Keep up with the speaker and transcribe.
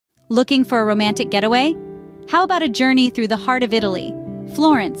Looking for a romantic getaway? How about a journey through the heart of Italy,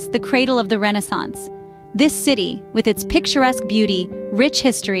 Florence, the cradle of the Renaissance? This city, with its picturesque beauty, rich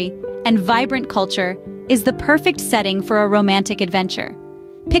history, and vibrant culture, is the perfect setting for a romantic adventure.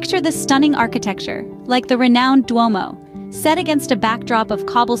 Picture the stunning architecture, like the renowned Duomo, set against a backdrop of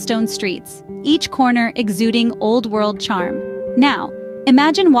cobblestone streets, each corner exuding old-world charm. Now,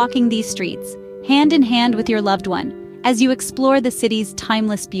 imagine walking these streets, hand in hand with your loved one, as you explore the city's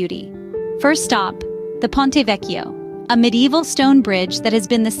timeless beauty. First stop, the Ponte Vecchio, a medieval stone bridge that has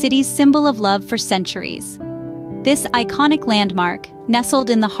been the city's symbol of love for centuries. This iconic landmark, nestled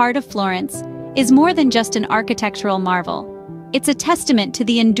in the heart of Florence, is more than just an architectural marvel. It's a testament to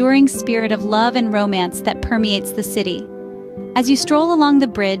the enduring spirit of love and romance that permeates the city. As you stroll along the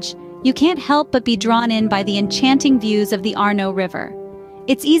bridge, you can't help but be drawn in by the enchanting views of the Arno River.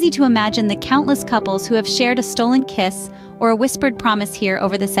 It's easy to imagine the countless couples who have shared a stolen kiss or a whispered promise here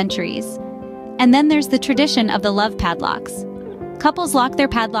over the centuries. And then there's the tradition of the love padlocks. Couples lock their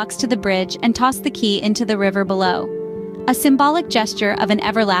padlocks to the bridge and toss the key into the river below, a symbolic gesture of an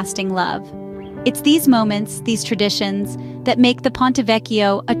everlasting love. It's these moments, these traditions, that make the Ponte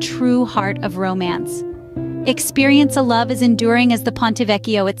Vecchio a true heart of romance. Experience a love as enduring as the Ponte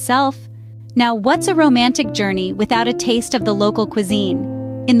Vecchio itself. Now, what's a romantic journey without a taste of the local cuisine?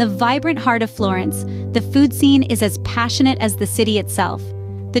 In the vibrant heart of Florence, the food scene is as passionate as the city itself.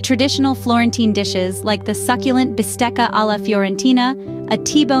 The traditional Florentine dishes, like the succulent bistecca alla fiorentina, a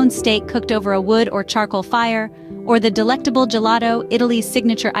T-bone steak cooked over a wood or charcoal fire, or the delectable gelato, Italy's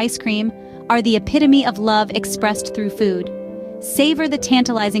signature ice cream, are the epitome of love expressed through food. Savor the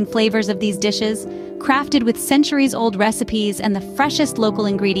tantalizing flavors of these dishes, crafted with centuries-old recipes and the freshest local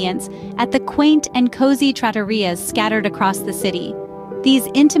ingredients, at the quaint and cozy trattorias scattered across the city. These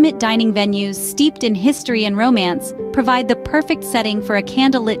intimate dining venues, steeped in history and romance, provide the perfect setting for a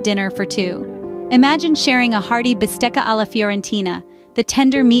candlelit dinner for two. Imagine sharing a hearty bistecca alla fiorentina, the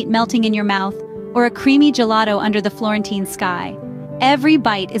tender meat melting in your mouth, or a creamy gelato under the Florentine sky. Every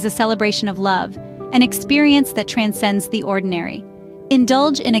bite is a celebration of love, an experience that transcends the ordinary.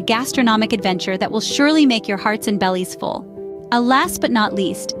 Indulge in a gastronomic adventure that will surely make your hearts and bellies full. Last but not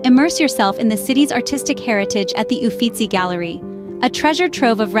least, immerse yourself in the city's artistic heritage at the Uffizi Gallery. A treasure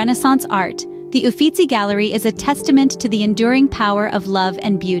trove of Renaissance art, the Uffizi Gallery is a testament to the enduring power of love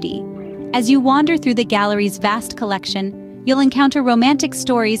and beauty. As you wander through the gallery's vast collection, you'll encounter romantic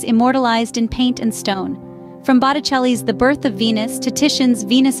stories immortalized in paint and stone. From Botticelli's The Birth of Venus to Titian's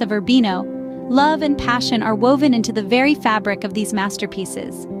Venus of Urbino, love and passion are woven into the very fabric of these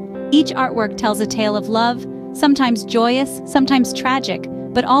masterpieces. Each artwork tells a tale of love, sometimes joyous, sometimes tragic,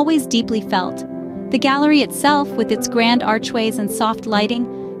 but always deeply felt. The gallery itself, with its grand archways and soft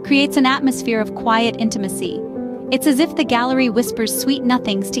lighting, creates an atmosphere of quiet intimacy. It's as if the gallery whispers sweet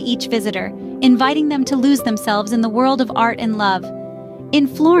nothings to each visitor, inviting them to lose themselves in the world of art and love. In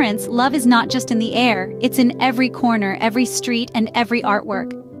Florence, love is not just in the air, it's in every corner, every street, and every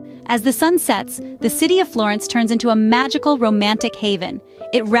artwork. As the sun sets, the city of Florence turns into a magical romantic haven.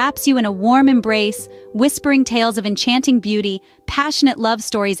 It wraps you in a warm embrace, whispering tales of enchanting beauty, passionate love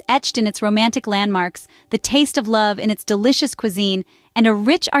stories etched in its romantic landmarks, the taste of love in its delicious cuisine, and a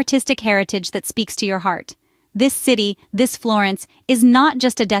rich artistic heritage that speaks to your heart. This city, this Florence, is not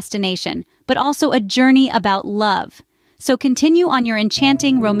just a destination, but also a journey about love. So continue on your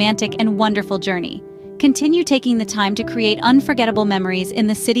enchanting, romantic, and wonderful journey. Continue taking the time to create unforgettable memories in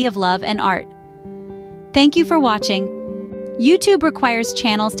the city of love and art. Thank you for watching. YouTube requires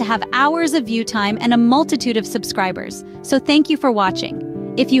channels to have hours of view time and a multitude of subscribers, so thank you for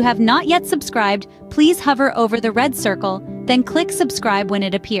watching. If you have not yet subscribed, please hover over the red circle, then click subscribe when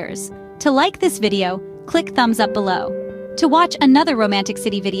it appears. To like this video, click thumbs up below. To watch another Romantic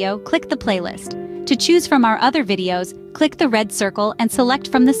City video, click the playlist. To choose from our other videos, click the red circle and select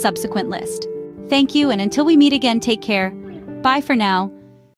from the subsequent list. Thank you, and until we meet again, take care. Bye for now.